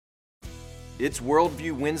It's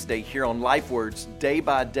Worldview Wednesday here on LifeWords Day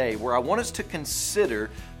by Day, where I want us to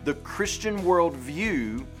consider the Christian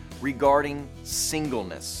worldview regarding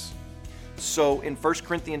singleness. So in 1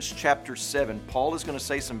 Corinthians chapter 7, Paul is going to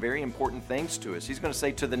say some very important things to us. He's going to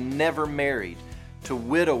say to the never married, to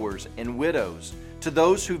widowers and widows, to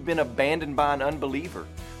those who've been abandoned by an unbeliever,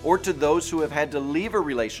 or to those who have had to leave a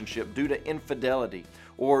relationship due to infidelity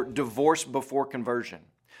or divorce before conversion.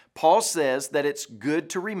 Paul says that it's good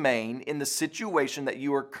to remain in the situation that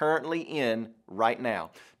you are currently in right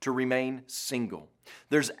now, to remain single.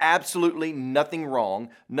 There's absolutely nothing wrong,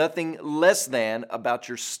 nothing less than about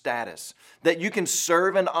your status. That you can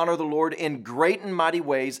serve and honor the Lord in great and mighty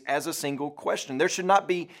ways as a single question. There should not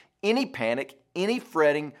be any panic, any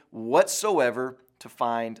fretting whatsoever to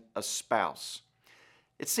find a spouse.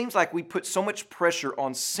 It seems like we put so much pressure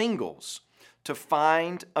on singles to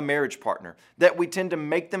find a marriage partner that we tend to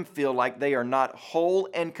make them feel like they are not whole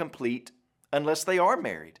and complete unless they are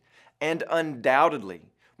married. And undoubtedly,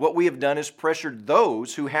 what we have done is pressured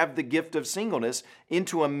those who have the gift of singleness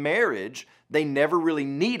into a marriage they never really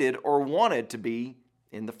needed or wanted to be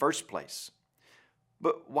in the first place.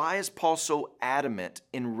 But why is Paul so adamant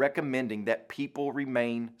in recommending that people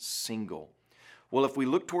remain single? Well, if we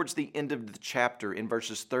look towards the end of the chapter in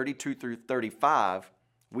verses 32 through 35,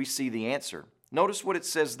 we see the answer. Notice what it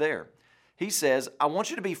says there. He says, I want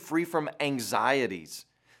you to be free from anxieties.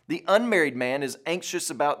 The unmarried man is anxious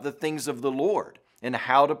about the things of the Lord and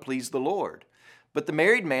how to please the Lord. But the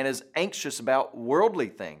married man is anxious about worldly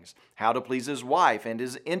things, how to please his wife, and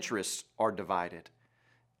his interests are divided.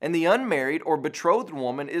 And the unmarried or betrothed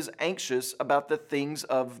woman is anxious about the things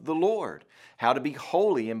of the Lord, how to be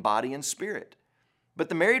holy in body and spirit. But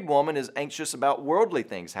the married woman is anxious about worldly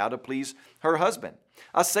things, how to please her husband.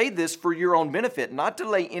 I say this for your own benefit, not to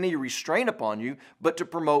lay any restraint upon you, but to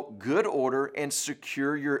promote good order and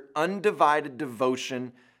secure your undivided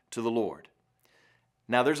devotion to the Lord.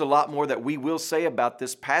 Now, there's a lot more that we will say about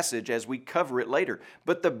this passage as we cover it later,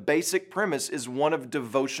 but the basic premise is one of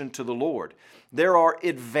devotion to the Lord. There are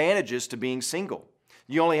advantages to being single.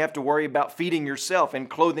 You only have to worry about feeding yourself and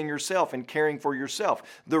clothing yourself and caring for yourself.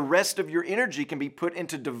 The rest of your energy can be put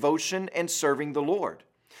into devotion and serving the Lord.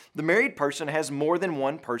 The married person has more than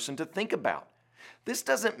one person to think about. This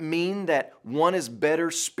doesn't mean that one is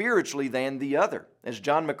better spiritually than the other. As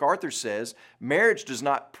John MacArthur says, marriage does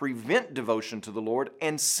not prevent devotion to the Lord,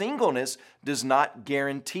 and singleness does not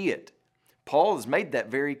guarantee it. Paul has made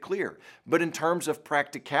that very clear. But in terms of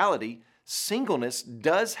practicality, singleness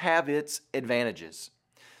does have its advantages.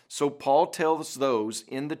 So Paul tells those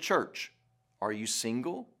in the church, are you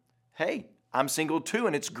single? Hey, I'm single too,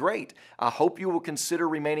 and it's great. I hope you will consider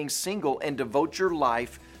remaining single and devote your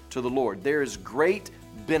life to the Lord. There is great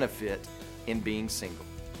benefit in being single.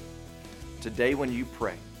 Today when you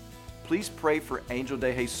pray, please pray for Angel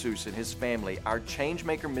de Jesus and his family, our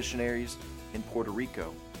Changemaker missionaries in Puerto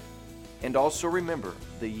Rico. And also remember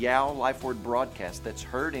the Yao LifeWord broadcast that's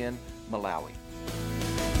heard in Malawi.